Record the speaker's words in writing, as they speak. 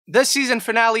The season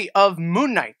finale of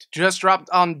Moon Knight just dropped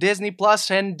on Disney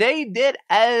Plus, and they did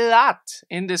a lot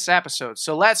in this episode.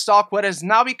 So let's talk what has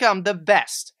now become the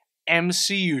best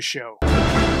MCU show.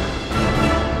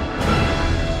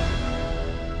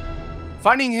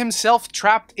 Finding himself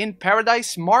trapped in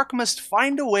paradise, Mark must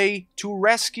find a way to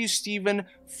rescue Steven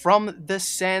from the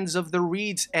sands of the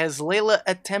reeds as Layla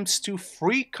attempts to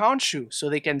free Khonshu so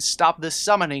they can stop the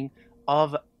summoning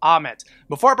of Ammit.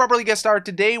 Before I properly get started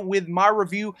today with my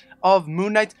review of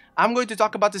Moon Knight, I'm going to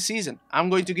talk about the season. I'm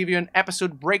going to give you an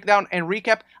episode breakdown and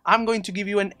recap. I'm going to give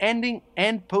you an ending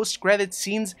and post-credit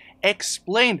scenes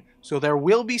explained. So there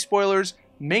will be spoilers.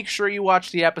 Make sure you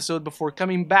watch the episode before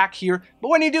coming back here. But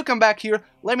when you do come back here,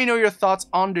 let me know your thoughts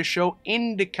on the show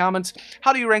in the comments.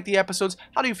 How do you rank the episodes?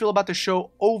 How do you feel about the show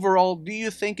overall? Do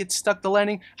you think it stuck the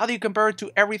landing? How do you compare it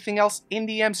to everything else in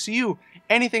the MCU?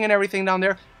 Anything and everything down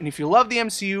there. And if you love the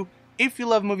MCU, if you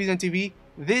love movies and TV,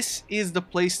 this is the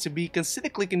place to be. Consider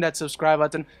clicking that subscribe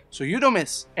button so you don't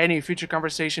miss any future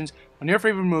conversations on your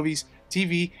favorite movies,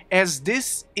 TV, as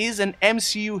this is an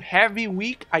MCU heavy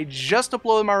week. I just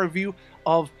uploaded my review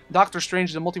of Doctor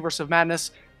Strange, The Multiverse of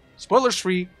Madness. Spoilers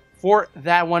free for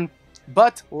that one.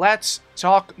 But let's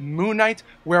talk Moon Knight,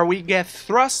 where we get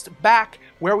thrust back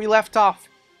where we left off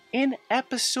in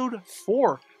episode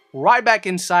 4. Right back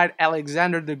inside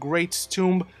Alexander the Great's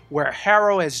tomb, where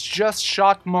Harrow has just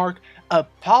shot Mark,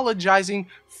 apologizing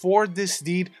for this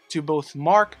deed to both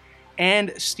Mark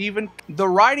and Steven. The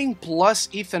writing plus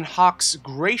Ethan Hawke's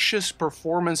gracious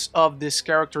performance of this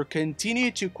character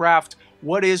continue to craft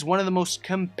what is one of the most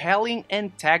compelling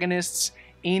antagonists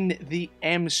in the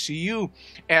MCU,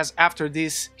 as after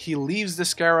this he leaves the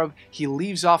Scarab, he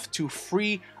leaves off to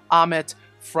free Ammit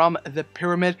from the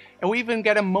pyramid, and we even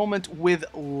get a moment with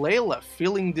Layla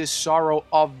feeling this sorrow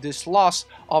of this loss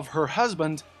of her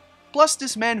husband, plus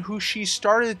this man who she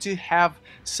started to have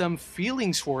some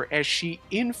feelings for as she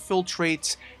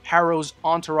infiltrates Harrow's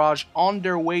entourage on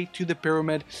their way to the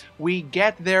pyramid. We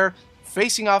get there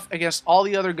facing off against all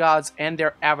the other gods and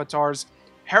their avatars.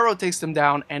 Harrow takes them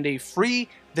down and they free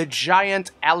the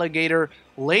giant alligator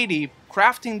lady,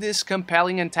 crafting this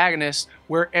compelling antagonist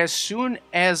where as soon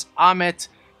as Ammit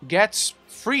gets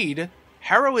freed,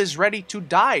 Harrow is ready to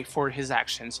die for his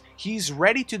actions. He's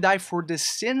ready to die for the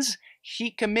sins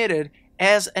he committed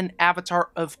as an avatar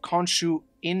of Khonshu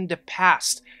in the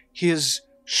past. His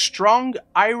strong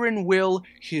iron will,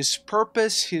 his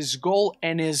purpose, his goal,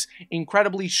 and his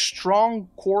incredibly strong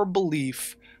core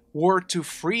belief were to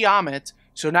free Ammit.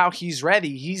 So now he's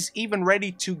ready. He's even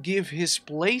ready to give his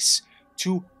place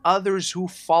to others who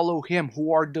follow him,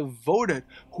 who are devoted,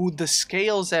 who the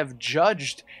scales have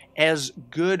judged as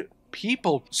good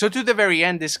people. So to the very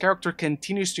end, this character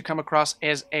continues to come across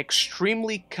as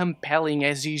extremely compelling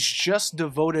as he's just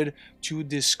devoted to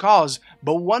this cause.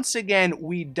 But once again,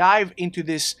 we dive into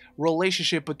this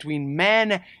relationship between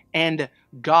man and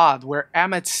God, where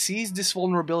Ammit sees this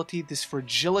vulnerability, this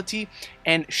fragility,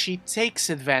 and she takes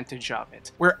advantage of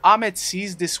it. Where Ammit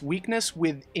sees this weakness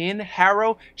within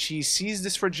Harrow, she sees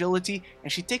this fragility,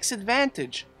 and she takes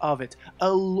advantage of it,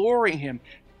 alluring him,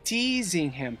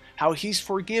 teasing him, how he's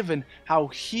forgiven, how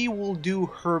he will do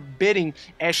her bidding,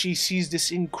 as she sees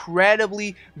this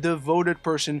incredibly devoted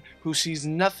person who sees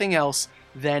nothing else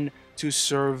than to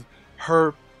serve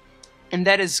her. And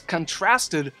that is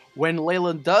contrasted when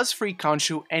Layla does free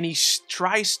Khonshu and he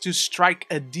tries to strike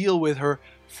a deal with her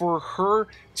for her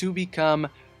to become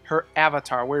her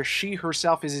avatar, where she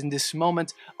herself is in this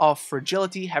moment of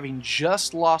fragility, having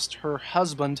just lost her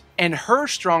husband, and her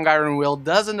strong iron will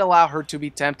doesn't allow her to be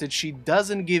tempted. She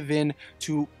doesn't give in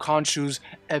to Khonshu's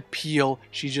appeal.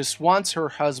 She just wants her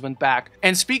husband back.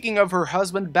 And speaking of her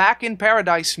husband, back in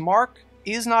paradise, Mark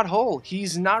is not whole.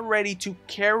 He's not ready to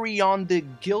carry on the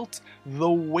guilt,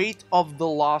 the weight of the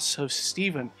loss of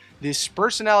Steven. This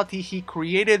personality he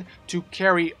created to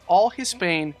carry all his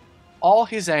pain, all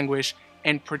his anguish,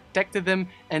 and protected them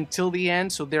until the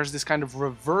end. So there's this kind of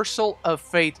reversal of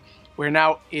fate where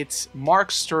now it's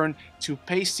Mark's turn to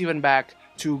pay Steven back,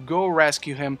 to go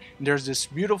rescue him. And there's this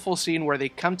beautiful scene where they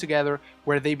come together,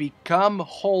 where they become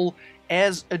whole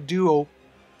as a duo.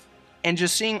 And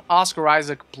just seeing Oscar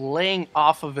Isaac playing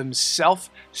off of himself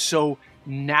so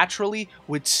naturally,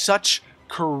 with such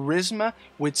charisma,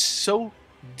 with so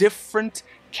different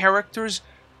characters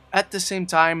at the same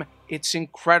time, it's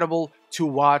incredible to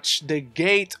watch. The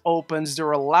gate opens,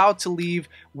 they're allowed to leave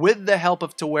with the help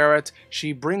of Taweret.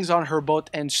 She brings on her boat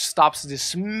and stops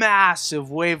this massive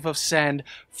wave of sand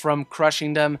from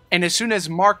crushing them. And as soon as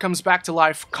Mark comes back to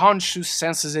life, Khonshu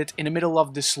senses it in the middle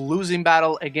of this losing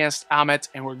battle against Ammit,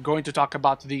 and we're going to talk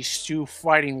about these two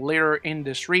fighting later in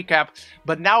this recap.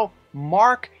 But now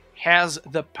Mark has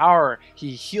the power.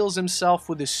 He heals himself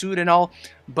with the suit and all,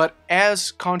 but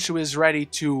as Khonshu is ready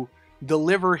to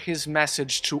deliver his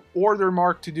message to order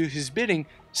Mark to do his bidding,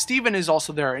 Steven is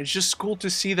also there. It's just cool to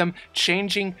see them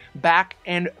changing back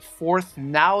and forth.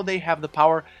 Now they have the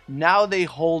power. Now they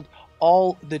hold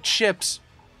all the chips.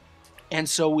 And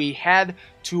so we head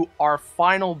to our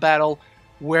final battle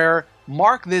where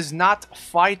Mark does not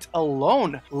fight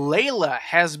alone. Layla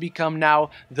has become now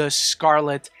the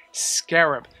Scarlet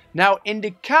Scarab. Now in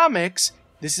the comics,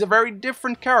 this is a very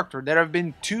different character. There have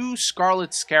been two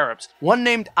Scarlet Scarabs. One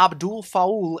named Abdul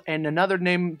Faul and another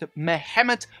named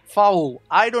Mehmet Faul.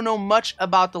 I don't know much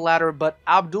about the latter, but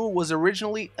Abdul was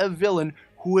originally a villain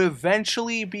who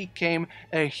eventually became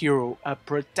a hero, a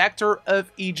protector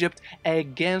of Egypt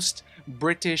against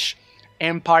British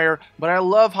Empire. But I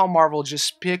love how Marvel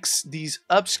just picks these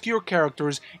obscure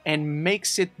characters and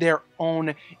makes it their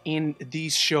own in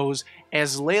these shows,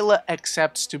 as Layla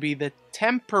accepts to be the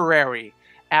temporary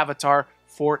avatar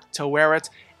for Taweret.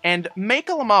 And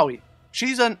Meika Lamawi,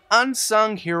 she's an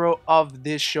unsung hero of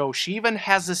this show. She even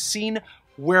has a scene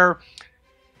where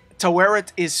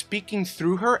Taweret is speaking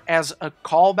through her as a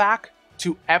callback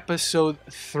to episode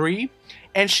 3,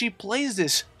 and she plays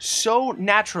this so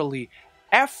naturally,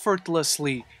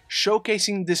 effortlessly,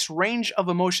 showcasing this range of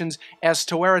emotions as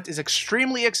Taweret is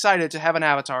extremely excited to have an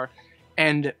avatar,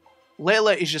 and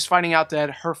Layla is just finding out that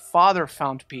her father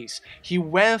found peace. He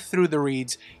went through the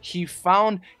reeds, he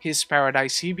found his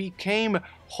paradise, he became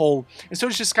whole. And so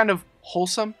it's just kind of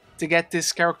wholesome to get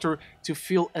this character to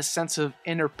feel a sense of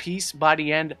inner peace by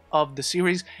the end of the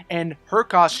series. And her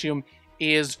costume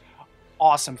is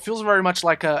awesome. Feels very much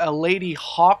like a Lady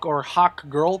Hawk or Hawk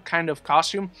Girl kind of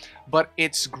costume, but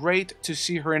it's great to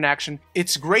see her in action.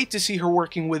 It's great to see her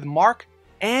working with Mark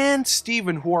and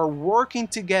Steven, who are working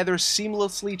together,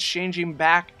 seamlessly changing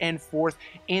back and forth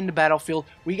in the battlefield.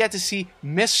 We get to see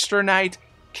Mr. Knight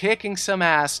kicking some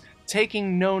ass,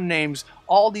 taking no names,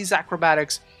 all these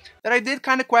acrobatics that I did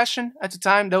kind of question at the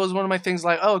time. That was one of my things,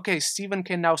 like, oh, okay, Steven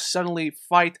can now suddenly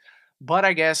fight, but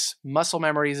I guess muscle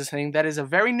memory is a thing. That is a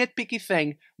very nitpicky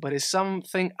thing, but is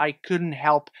something I couldn't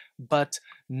help but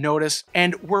notice.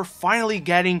 And we're finally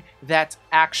getting that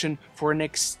action for an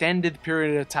extended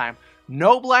period of time.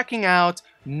 No blacking out,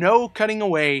 no cutting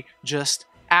away, just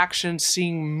action,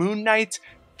 seeing Moon Knight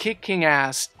kicking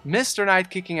ass, Mr. Knight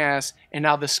kicking ass, and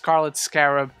now the Scarlet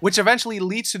Scarab, which eventually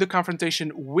leads to the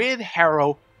confrontation with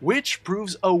Harrow, which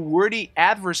proves a worthy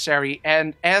adversary.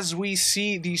 And as we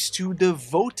see these two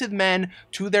devoted men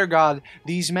to their god,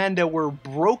 these men that were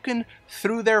broken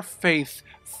through their faith,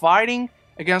 fighting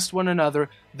against one another,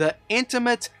 the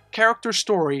intimate character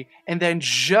story, and then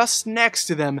just next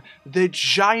to them, the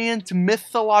giant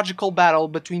mythological battle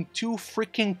between two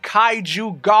freaking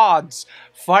kaiju gods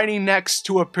fighting next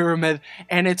to a pyramid,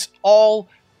 and it's all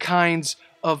kinds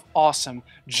of awesome.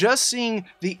 Just seeing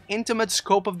the intimate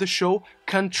scope of the show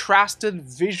contrasted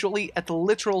visually at the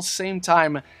literal same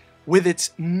time with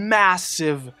its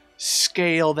massive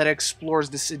scale that explores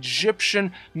this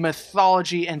Egyptian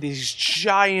mythology and these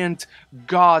giant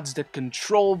gods that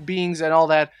control beings and all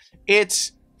that.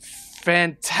 It's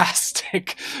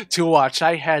fantastic to watch.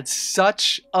 I had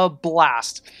such a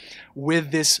blast with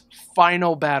this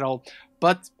final battle,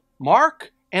 but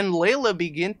Mark and Layla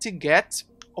begin to get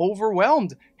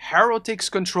overwhelmed. Harrow takes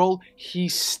control. He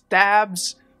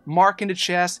stabs Mark in the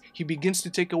chest. He begins to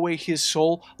take away his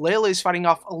soul. Layla is fighting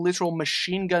off a literal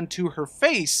machine gun to her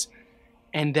face.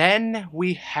 And then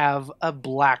we have a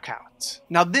blackout.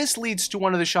 Now this leads to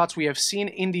one of the shots we have seen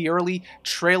in the early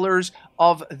trailers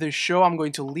of the show. I'm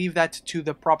going to leave that to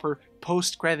the proper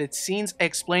post-credit scenes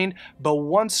explained. But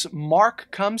once Mark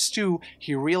comes to,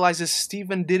 he realizes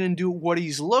Steven didn't do what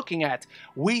he's looking at.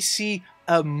 We see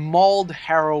a mauled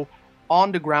Harrow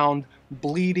on the ground,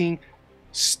 bleeding,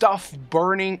 stuff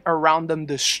burning around them.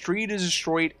 The street is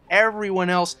destroyed. Everyone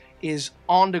else is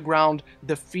on the ground,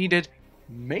 defeated,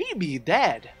 maybe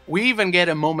dead. We even get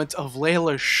a moment of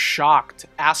Layla shocked,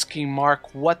 asking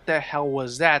Mark what the hell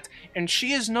was that, and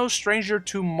she is no stranger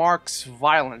to Mark's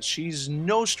violence. She's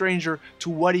no stranger to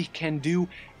what he can do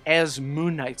as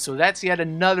Moon Knight. So that's yet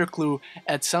another clue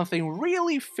at something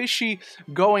really fishy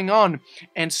going on.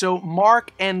 And so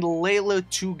Mark and Layla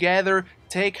together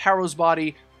take Harrow's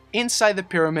body inside the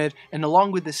pyramid, and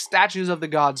along with the statues of the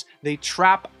gods, they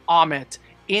trap Ammit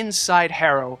inside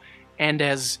Harrow. And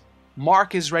as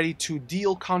Mark is ready to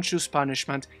deal Khonshu's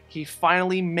punishment, he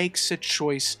finally makes a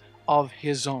choice of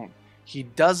his own. He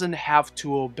doesn't have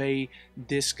to obey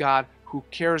this god who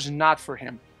cares not for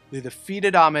him. They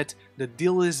defeated Ammit, the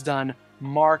deal is done,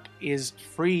 Mark is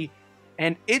free,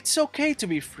 And it's okay to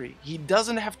be free. He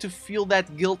doesn't have to feel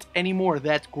that guilt anymore.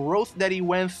 That growth that he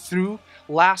went through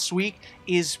last week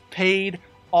is paid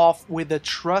off with the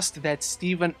trust that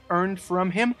Steven earned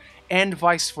from him, and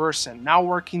vice versa. Now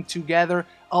working together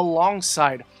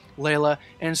alongside Layla.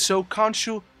 And so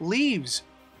Khonshu leaves.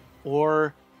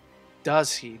 Or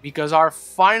does he? Because our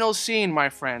final scene, my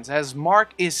friends, as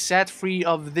Mark is set free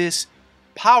of this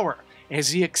power,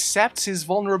 as he accepts his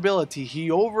vulnerability, he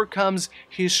overcomes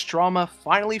his trauma,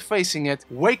 finally facing it,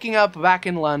 waking up back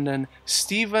in London,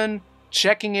 Steven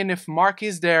checking in if Mark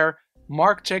is there,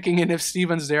 Mark checking in if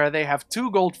Steven's there. They have 2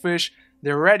 goldfish,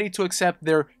 they're ready to accept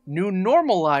their new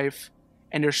normal life,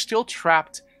 and they're still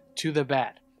trapped to the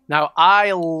bed. Now,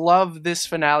 I love this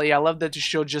finale. I love that the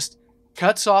show just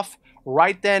cuts off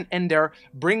right then and there,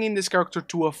 bringing this character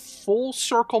to a full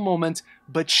circle moment,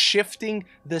 but shifting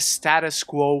the status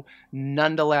quo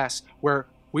nonetheless, where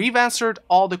we've answered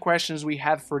all the questions we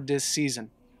had for this season.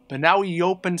 But now we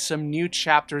open some new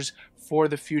chapters for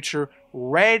the future,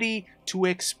 ready to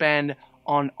expand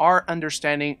on our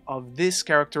understanding of this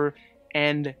character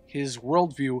and his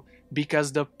worldview,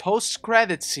 because the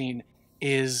post-credit scene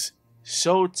is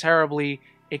so terribly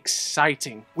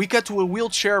exciting. We cut to a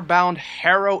wheelchair-bound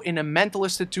Harrow in a mental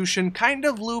institution, kind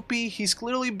of loopy. He's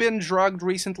clearly been drugged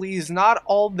recently, he's not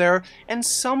all there, and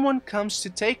someone comes to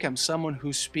take him, someone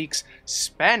who speaks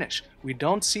Spanish. We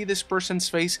don't see this person's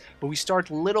face, but we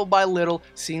start little by little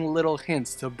seeing little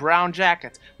hints. The brown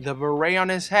jacket, the beret on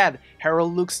his head. Harrow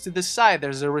looks to the side,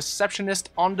 there's a receptionist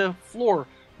on the floor,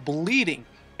 bleeding.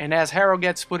 And as Harrow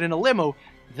gets put in a limo,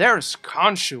 there's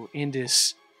Khonshu in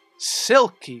this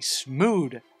silky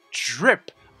smooth drip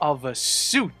of a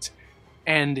suit,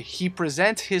 and he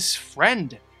presents his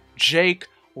friend Jake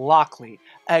Lockley,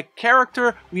 a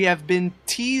character we have been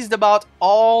teased about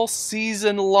all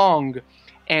season long,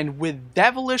 and with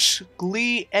devilish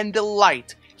glee and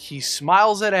delight he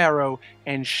smiles at Arrow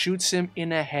and shoots him in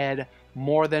the head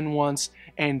more than once.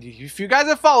 And if you guys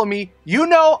have followed me, you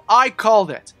know I called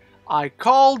it. I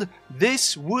called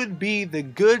this would be the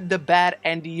good, the bad,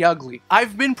 and the ugly.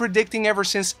 I've been predicting ever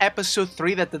since episode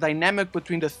 3 that the dynamic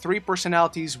between the 3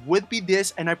 personalities would be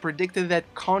this, and I predicted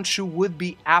that Khonshu would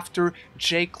be after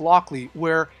Jake Lockley,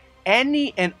 where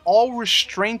any and all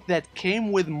restraint that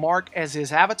came with Mark as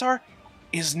his avatar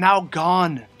is now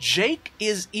gone. Jake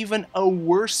is even a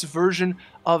worse version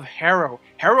of Harrow.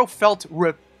 Harrow felt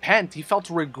repent, he felt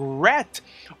regret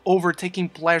over taking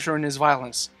pleasure in his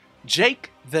violence. Jake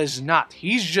does not.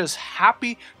 He's just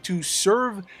happy to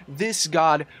serve this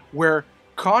god, where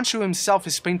Khonshu himself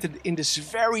is painted in this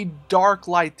very dark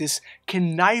light, this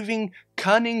conniving,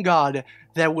 cunning god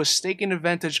that was taking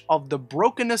advantage of the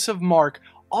brokenness of Mark,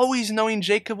 always knowing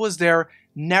Jacob was there,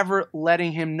 never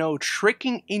letting him know,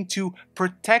 tricking into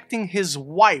protecting his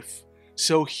wife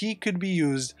so he could be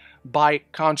used by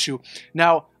Khonshu.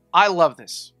 Now, I love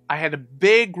this. I had a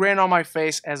big grin on my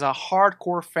face as a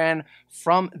hardcore fan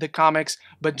from the comics,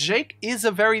 but Jake is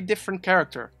a very different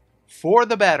character. For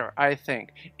the better, I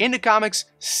think. In the comics,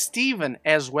 Steven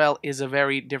as well is a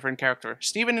very different character.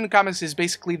 Steven in the comics is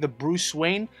basically the Bruce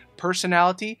Wayne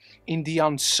personality in the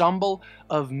ensemble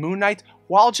of Moon Knight,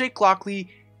 while Jake Lockley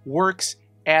works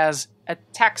as a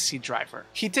taxi driver.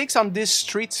 He takes on this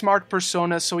street smart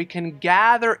persona so he can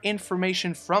gather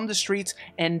information from the streets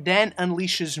and then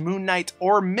unleashes Moon Knight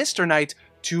or Mr. Knight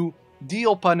to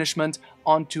deal punishment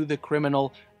onto the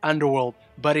criminal underworld.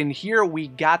 But in here we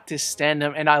got to stand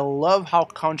him, and I love how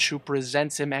Khonshu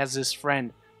presents him as his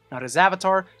friend. Not his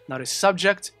avatar, not his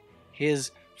subject,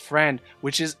 his friend,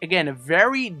 which is again a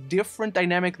very different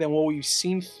dynamic than what we've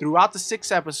seen throughout the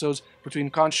 6 episodes between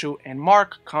Khonshu and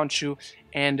Mark, Khonshu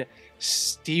and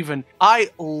Steven. I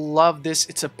love this.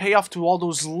 It's a payoff to all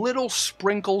those little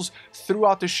sprinkles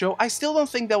throughout the show. I still don't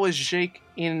think that was Jake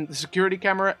in the security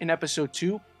camera in episode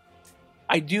 2.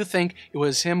 I do think it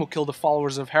was him who killed the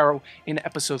followers of Harrow in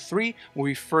episode 3, where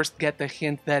we first get the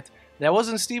hint that that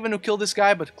wasn't Steven who killed this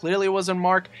guy, but clearly it wasn't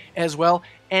Mark as well.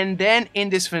 And then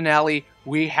in this finale,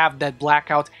 we have that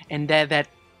blackout and then that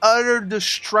utter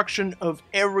destruction of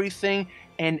everything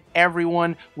and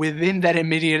everyone within that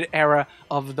immediate era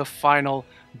of the final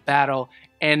battle.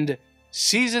 And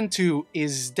season 2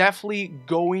 is definitely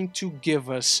going to give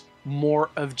us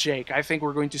more of Jake. I think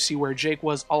we're going to see where Jake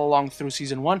was all along through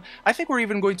season 1. I think we're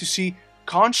even going to see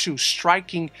Khonshu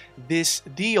striking this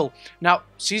deal. Now,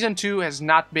 season 2 has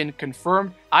not been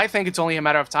confirmed. I think it's only a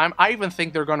matter of time. I even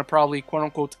think they're going to probably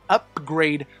quote-unquote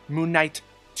upgrade Moon Knight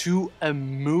to a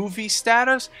movie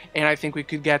status, and I think we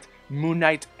could get Moon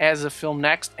Knight as a film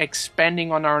next,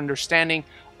 expanding on our understanding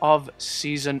of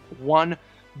season 1.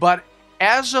 But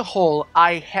as a whole,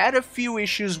 I had a few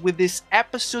issues with this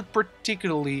episode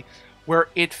particularly, where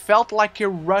it felt like it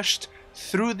rushed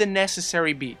through the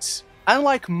necessary beats.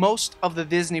 Unlike most of the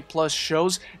Disney Plus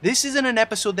shows, this isn't an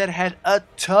episode that had a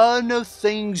ton of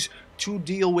things to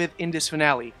deal with in this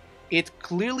finale. It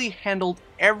clearly handled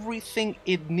everything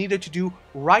it needed to do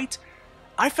right.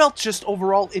 I felt just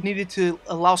overall it needed to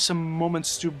allow some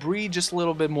moments to breathe just a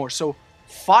little bit more. So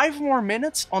 5 more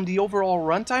minutes on the overall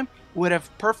runtime would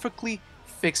have perfectly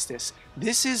fixed this.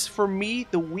 This is, for me,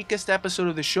 the weakest episode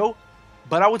of the show,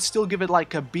 but I would still give it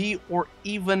like a B or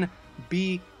even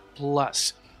B+.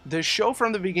 The show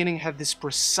from the beginning had this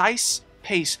precise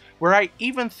pace where I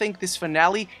even think this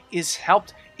finale is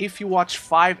helped if you watch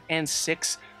 5 and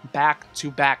 6 back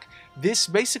to back. This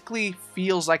basically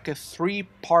feels like a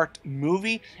 3-part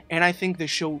movie, and I think the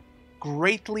show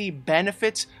greatly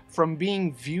benefits from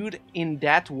being viewed in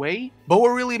that way. But what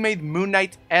really made Moon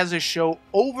Knight as a show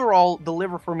overall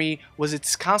deliver for me was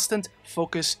its constant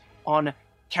focus on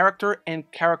character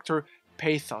and character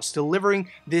pathos, delivering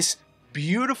this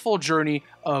beautiful journey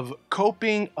of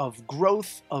coping, of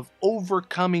growth, of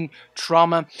overcoming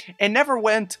trauma, and never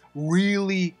went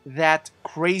really that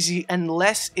crazy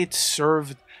unless it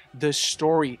served the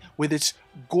story. With its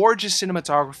gorgeous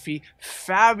cinematography,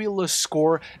 fabulous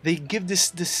score, they give this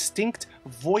distinct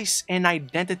voice and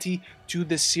identity to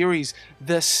the series.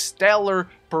 The stellar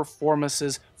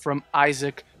performances from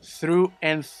Isaac through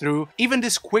and through. Even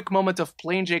this quick moment of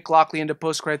playing Jake Lockley in the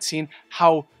post-credit scene,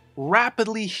 how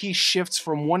rapidly he shifts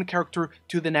from one character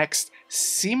to the next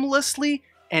seamlessly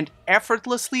and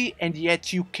effortlessly, and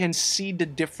yet you can see the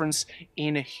difference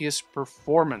in his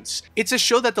performance. It's a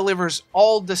show that delivers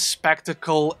all the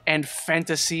spectacle and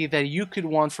fantasy that you could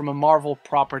want from a Marvel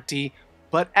property,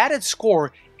 but at its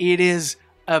core, it is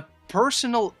a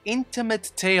personal,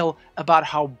 intimate tale about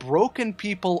how broken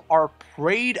people are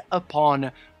preyed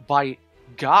upon by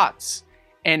gods,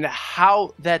 and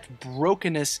how that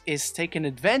brokenness is taken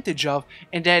advantage of,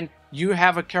 and then you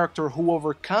have a character who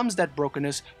overcomes that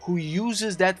brokenness, who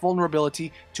uses that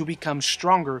vulnerability to become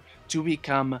stronger, to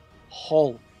become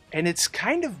whole. And it's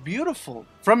kind of beautiful.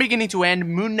 From beginning to end,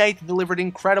 Moon Knight delivered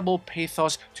incredible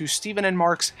pathos to Stephen and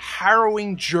Mark's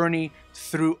harrowing journey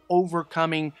through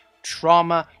overcoming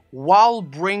trauma, while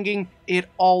bringing it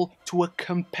all to a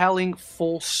compelling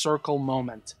full circle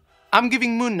moment. I'm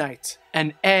giving Moon Knight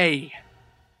an A.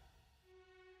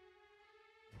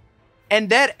 And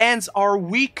that ends our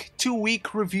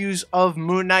week-to-week reviews of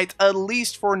Moon Knight, at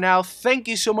least for now. Thank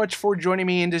you so much for joining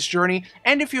me in this journey.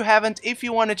 And if you haven't, if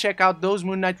you want to check out those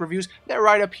Moon Knight reviews, they're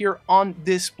right up here on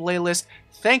this playlist.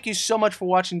 Thank you so much for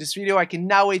watching this video. I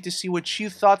cannot wait to see what you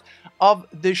thought of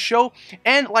the show.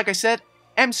 And like I said,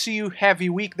 MCU heavy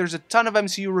week. There's a ton of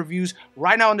MCU reviews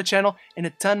right now on the channel, and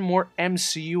a ton more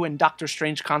MCU and Doctor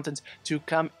Strange content to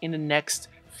come in the next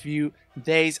few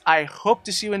days. I hope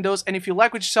to see you in those, and if you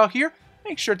like what you saw here,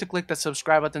 make sure to click that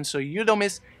subscribe button so you don't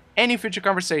miss any future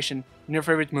conversation in your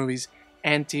favorite movies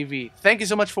and TV. Thank you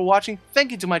so much for watching.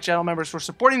 Thank you to my channel members for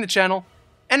supporting the channel,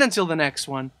 and until the next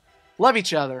one, love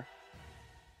each other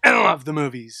and love the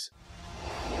movies.